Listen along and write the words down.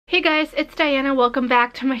Hey guys, it's Diana. Welcome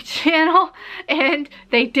back to my channel. And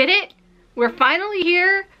they did it. We're finally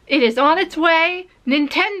here. It is on its way.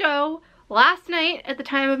 Nintendo, last night at the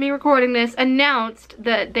time of me recording this, announced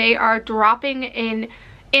that they are dropping an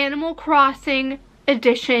Animal Crossing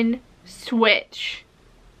Edition Switch.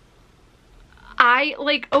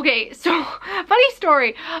 Okay, so funny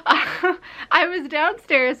story. I was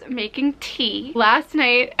downstairs making tea last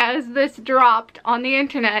night as this dropped on the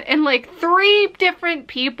internet, and like 3 different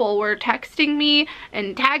people were texting me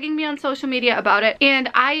and tagging me on social media about it, and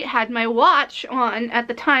I had my watch on at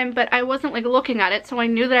the time, but I wasn't like looking at it, so I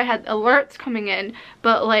knew that I had alerts coming in,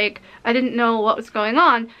 but like I didn't know what was going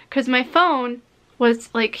on because my phone was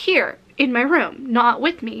like here in my room, not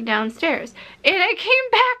with me downstairs. And I came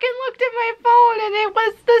back and looked at my phone and it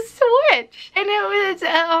was the Switch. And it was,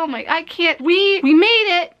 oh my, I can't, we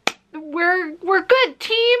made it. We're good,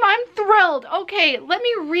 team. I'm thrilled. Okay, let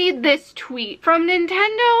me read this tweet from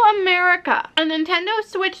Nintendo America. A Nintendo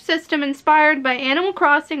Switch system inspired by Animal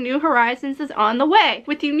Crossing New Horizons is on the way.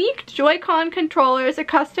 With unique Joy-Con controllers, a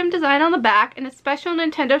custom design on the back, and a special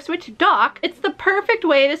Nintendo Switch dock, it's the perfect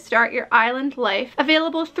way to start your island life.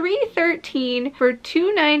 Available $313 for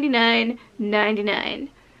 $299.99.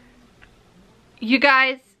 You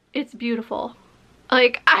guys, it's beautiful.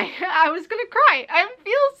 Like, I was gonna cry. I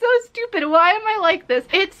feel so stupid. Why am I like this?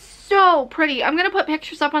 It's so pretty. I'm gonna put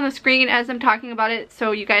pictures up on the screen as I'm talking about it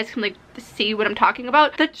so you guys can like see what I'm talking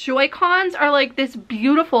about. The Joy-Cons are like this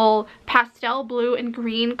beautiful pastel blue and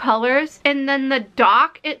green colors, and then the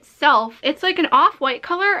dock itself, it's like an off-white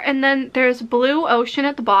color, and then there's blue ocean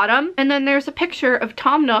at the bottom, and then there's a picture of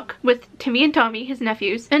Tom Nook with Timmy and Tommy, his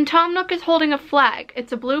nephews, and Tom Nook is holding a flag.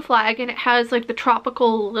 It's a blue flag, and it has like the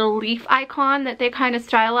tropical little leaf icon that they kind of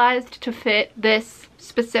stylized to fit this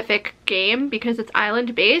specific game because it's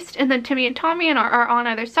island based. And then Timmy and Tommy are on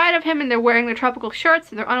either side of him, and they're wearing their tropical shirts,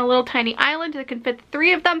 and they're on a little tiny island that can fit the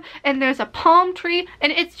 3 of them, and there's a palm tree,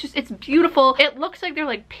 and it's beautiful. It looks like they're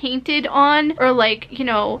like painted on, or like, you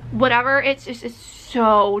know, whatever. It's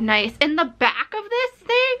so nice. And the back of this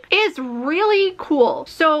thing is really cool.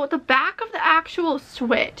 So the back of the actual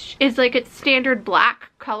Switch is like its standard black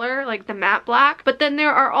color, like the matte black, but then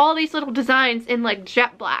there are all these little designs in like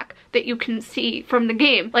jet black that you can see from the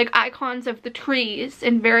game, like icons of the trees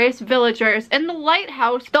and various villagers and the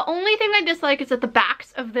lighthouse. The only thing I dislike is that the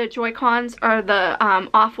backs of the Joy-Cons are the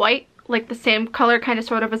off-white, like the same color kind of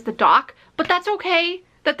sort of as the dock, but that's okay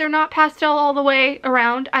that they're not pastel all the way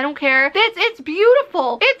around. I don't care. It's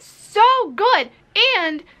beautiful. It's so good.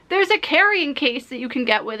 And there's a carrying case that you can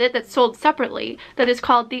get with it that's sold separately that is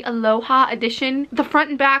called the Aloha Edition. The front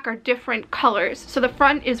and back are different colors. So the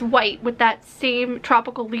front is white with that same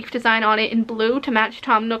tropical leaf design on it in blue to match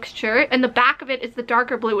Tom Nook's shirt. And the back of it is the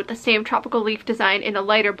darker blue with the same tropical leaf design in a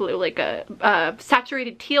lighter blue, like a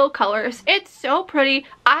saturated teal colors. It's so pretty.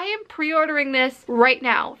 I am pre-ordering this right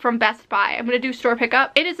now from Best Buy. I'm going to do store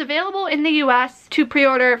pickup. It is available in the US to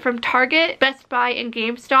pre-order from Target, Best Buy, and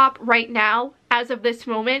GameStop right now as of this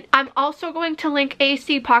moment. I'm also going to link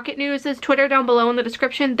AC Pocket News' Twitter down below in the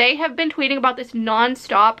description. They have been tweeting about this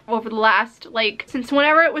non-stop over the last, like, since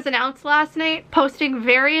whenever it was announced last night, posting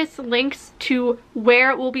various links to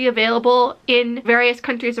where it will be available in various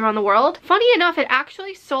countries around the world. Funny enough, it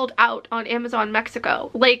actually sold out on Amazon Mexico,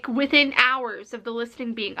 like within hours of the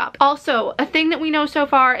listing being up. Also, a thing that we know so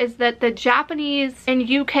far is that the Japanese and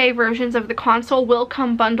UK versions of the console will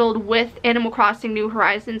come bundled with Animal Crossing New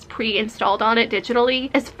Horizons pre-installed on it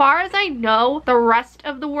digitally. As far as I know, the rest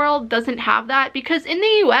of the world doesn't have that because in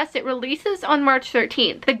the US it releases on March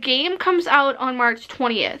 13th. The game comes out on March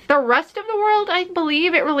 20th. The rest of the world, I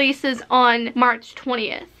believe it releases on March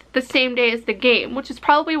 20th. The same day as the game, which is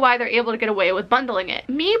probably why they're able to get away with bundling it.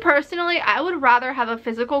 Me personally, I would rather have a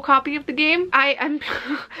physical copy of the game. I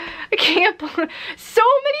can't believe so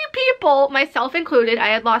many people, myself included, I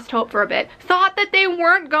had lost hope for a bit, thought that they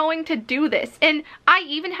weren't going to do this. And I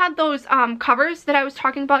even had those covers that I was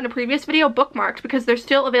talking about in a previous video bookmarked because they're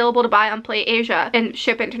still available to buy on Play Asia and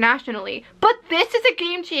ship internationally. But this is a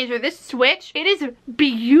game changer. This Switch, it is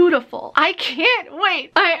beautiful. I can't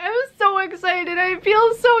wait. I am so excited. I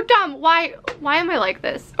feel so dumb. Why am I like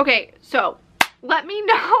this? Okay, so let me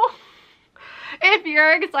know if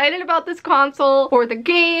you're excited about this console or the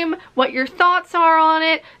game, what your thoughts are on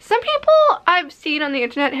it. Some people I've seen on the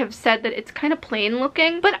internet have said that it's kind of plain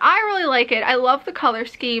looking, but I really like it. I love the color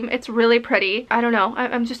scheme. It's really pretty. I don't know.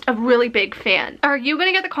 I'm just a really big fan. Are you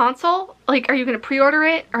gonna get the console? Like, are you gonna pre-order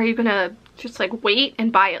it? Are you gonna just like wait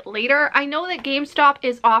and buy it later? I know that GameStop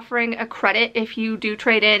is offering a credit if you do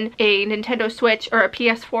trade in a Nintendo Switch or a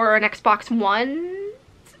PS4 or an Xbox One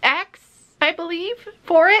X, I believe,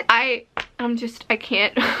 for it. I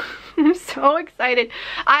can't. I'm so excited.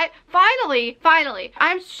 Finally,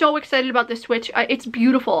 I'm so excited about this Switch. It's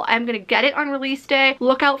beautiful. I'm gonna get it on release day.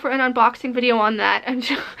 Look out for an unboxing video on that.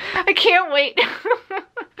 I can't wait.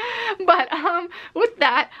 But with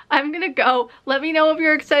that, I'm gonna go. Let me know if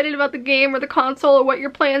you're excited about the game or the console or what your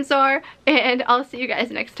plans are, and I'll see you guys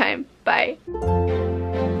next time. Bye.